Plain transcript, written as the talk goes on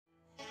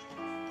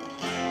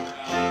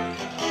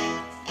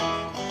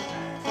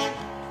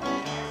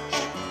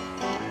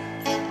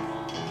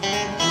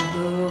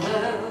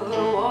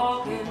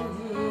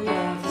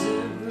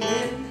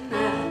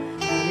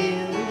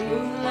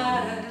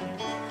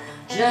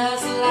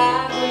just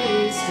like we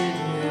used to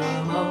do.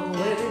 I'm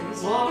always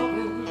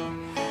walking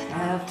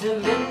after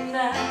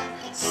midnight,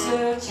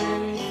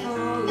 searching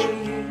for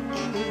you.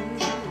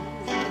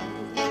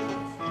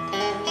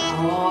 I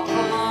walk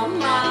on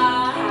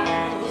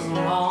miles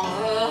along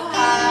the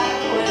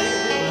highway,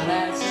 but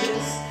that's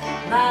just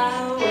my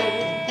way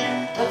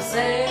of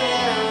saying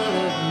I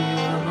love you.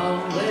 I'm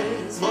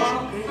always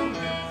walking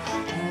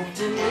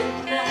after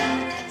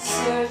midnight,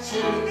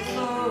 searching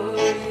for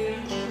you.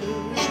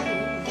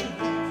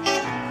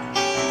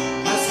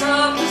 I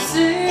stop to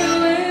see a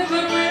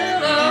living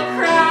willow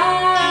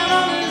crying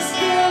on his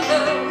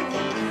pillow.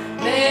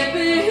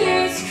 Maybe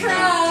he's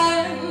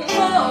crying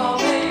for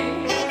me.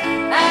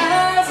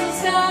 As the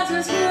skies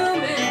are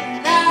gloomy,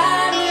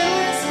 night will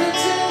whisper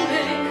to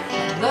me,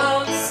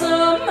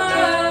 lonesome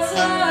as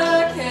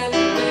I can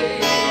be.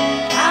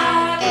 I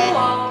go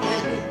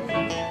walking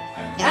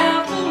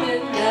after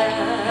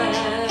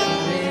midnight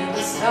in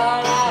the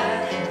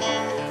starlight,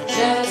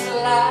 just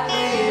like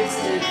we used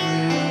to do.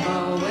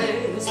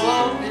 Always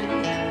walking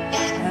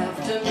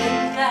after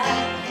midnight,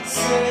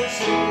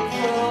 searching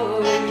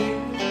for you.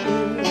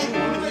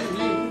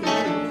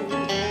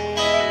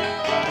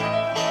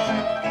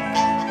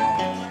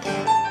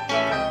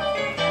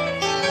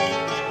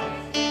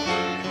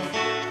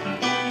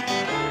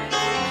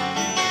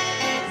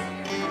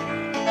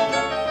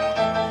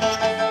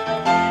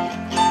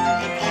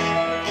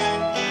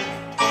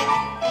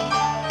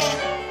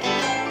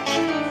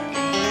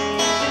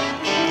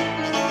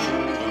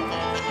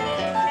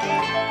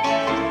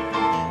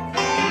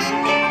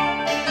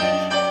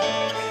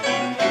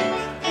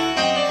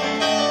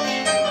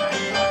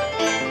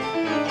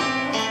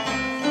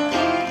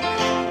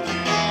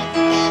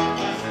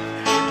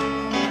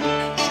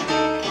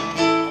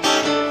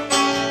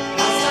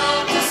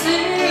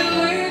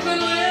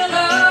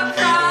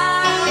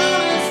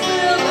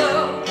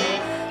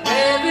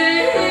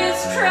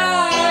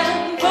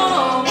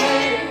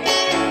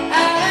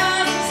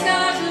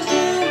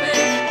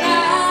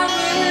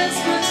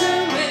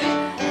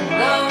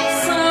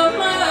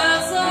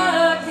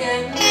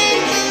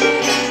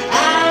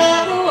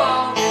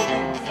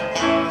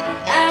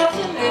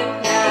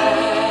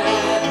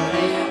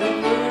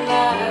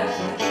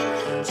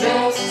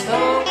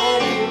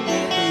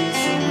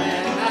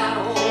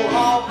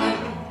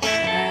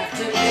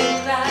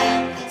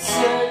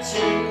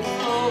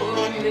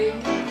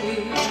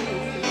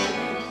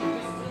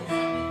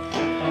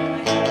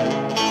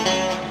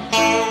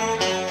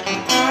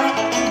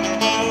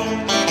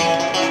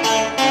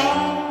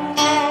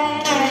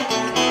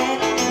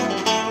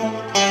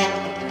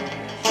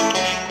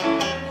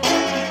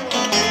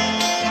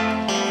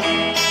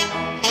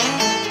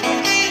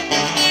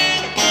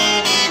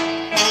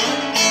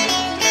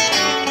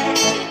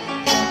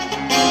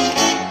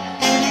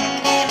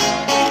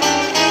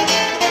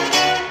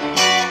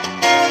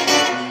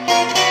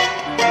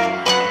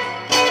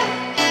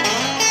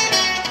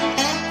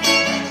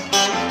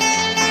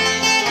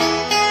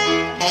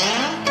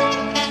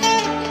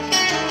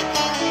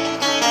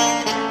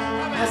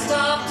 I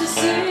stop to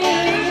see